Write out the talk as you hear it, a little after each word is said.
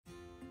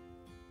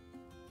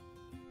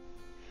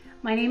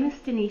My name is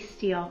Denise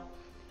Steele.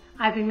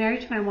 I've been married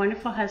to my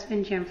wonderful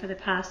husband Jim for the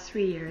past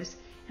 3 years,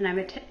 and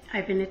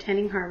I've been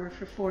attending Harvard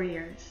for 4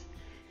 years.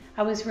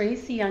 I was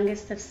raised the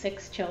youngest of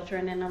 6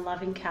 children in a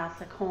loving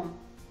Catholic home.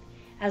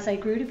 As I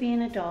grew to be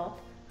an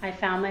adult, I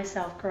found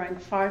myself growing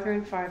farther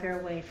and farther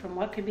away from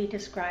what could be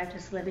described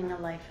as living a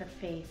life of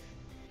faith.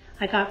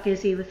 I got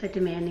busy with a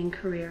demanding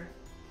career.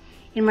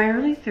 In my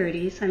early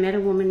 30s, I met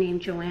a woman named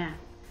Joanne.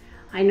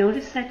 I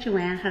noticed that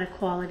Joanne had a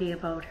quality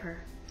about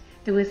her.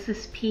 There was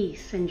this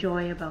peace and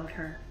joy about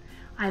her.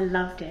 I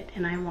loved it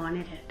and I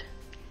wanted it.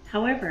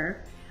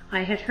 However, I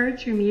had heard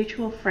through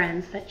mutual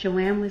friends that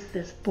Joanne was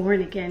this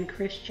born-again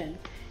Christian,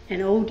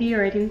 and oh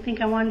dear, I didn't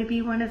think I wanted to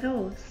be one of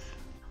those.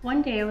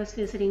 One day I was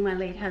visiting my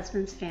late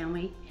husband's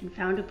family and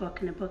found a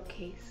book in a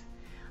bookcase.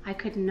 I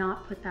could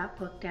not put that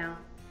book down.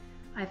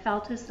 I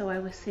felt as though I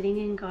was sitting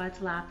in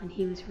God's lap and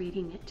He was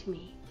reading it to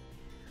me.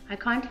 I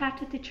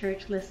contacted the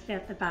church listed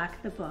at the back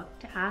of the book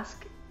to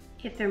ask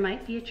if there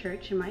might be a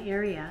church in my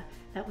area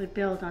that would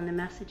build on the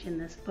message in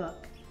this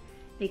book.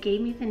 They gave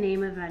me the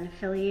name of an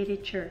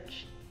affiliated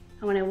church,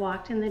 and when I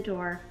walked in the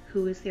door,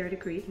 who was there to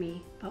greet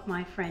me but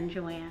my friend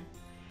Joanne?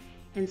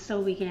 And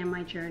so began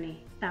my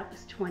journey. That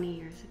was 20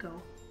 years ago.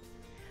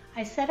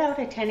 I set out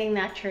attending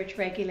that church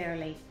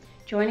regularly,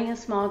 joining a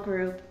small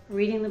group,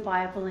 reading the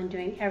Bible, and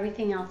doing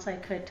everything else I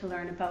could to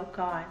learn about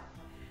God.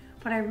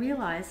 But I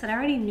realized that I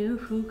already knew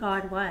who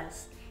God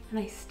was, and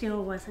I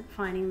still wasn't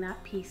finding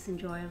that peace and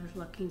joy I was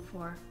looking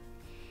for.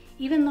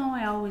 Even though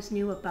I always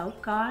knew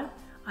about God,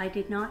 I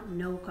did not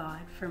know God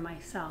for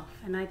myself,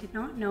 and I did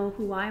not know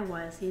who I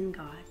was in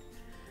God.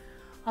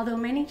 Although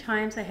many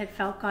times I had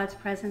felt God's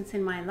presence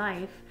in my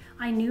life,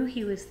 I knew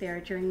He was there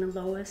during the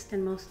lowest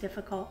and most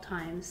difficult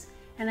times,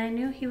 and I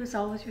knew He was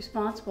always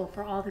responsible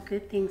for all the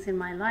good things in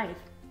my life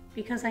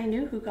because I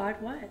knew who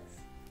God was.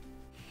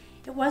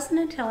 It wasn't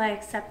until I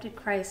accepted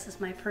Christ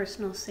as my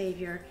personal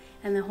Savior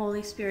and the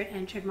Holy Spirit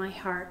entered my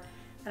heart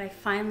that I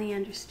finally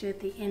understood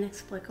the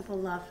inexplicable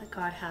love that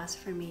God has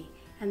for me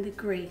and the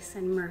grace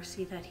and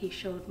mercy that He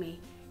showed me,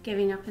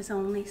 giving up His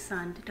only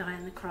Son to die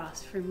on the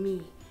cross for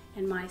me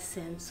and my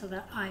sins so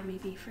that I may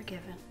be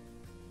forgiven.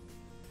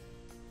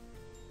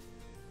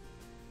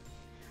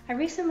 I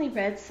recently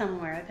read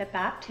somewhere that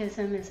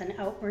baptism is an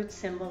outward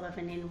symbol of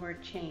an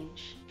inward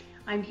change.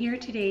 I'm here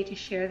today to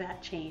share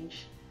that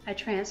change, a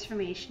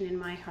transformation in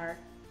my heart.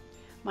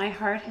 My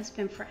heart has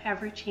been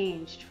forever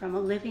changed from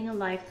living a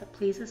life that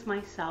pleases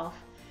myself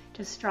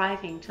to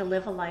striving to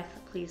live a life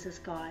that pleases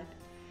God.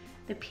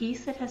 The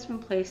peace that has been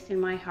placed in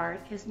my heart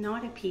is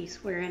not a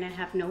peace wherein I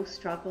have no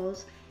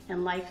struggles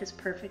and life is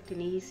perfect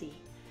and easy.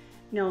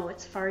 No,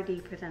 it's far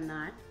deeper than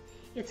that.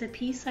 It's a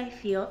peace I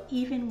feel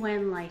even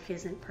when life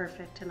isn't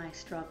perfect and I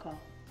struggle.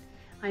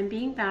 I'm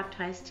being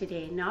baptized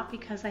today not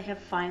because I have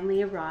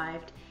finally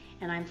arrived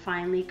and I'm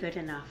finally good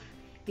enough,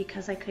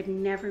 because I could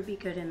never be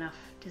good enough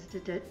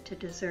to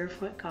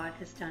deserve what God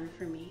has done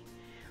for me.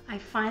 I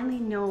finally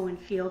know and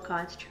feel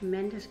God's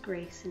tremendous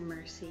grace and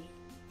mercy.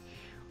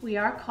 We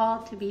are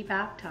called to be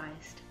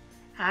baptized.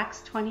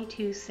 Acts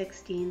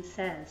 22:16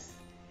 says,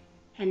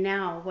 "And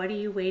now, what are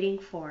you waiting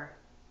for?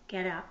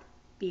 Get up,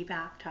 be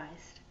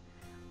baptized."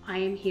 I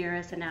am here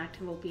as an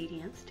act of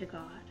obedience to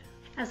God.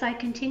 As I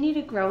continue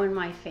to grow in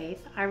my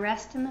faith, I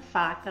rest in the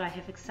fact that I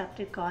have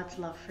accepted God's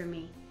love for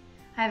me.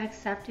 I have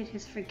accepted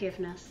His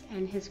forgiveness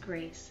and His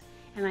grace,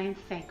 and I am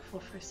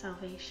thankful for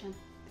salvation.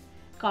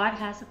 God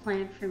has a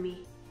plan for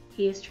me.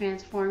 He is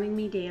transforming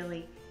me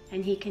daily,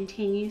 and He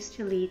continues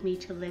to lead me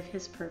to live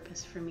His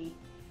purpose for me.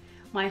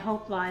 My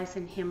hope lies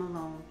in Him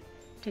alone,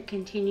 to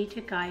continue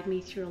to guide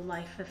me through a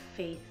life of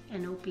faith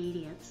and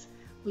obedience,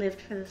 lived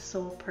for the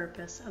sole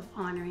purpose of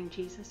honoring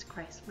Jesus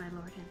Christ, my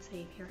Lord and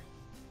Savior.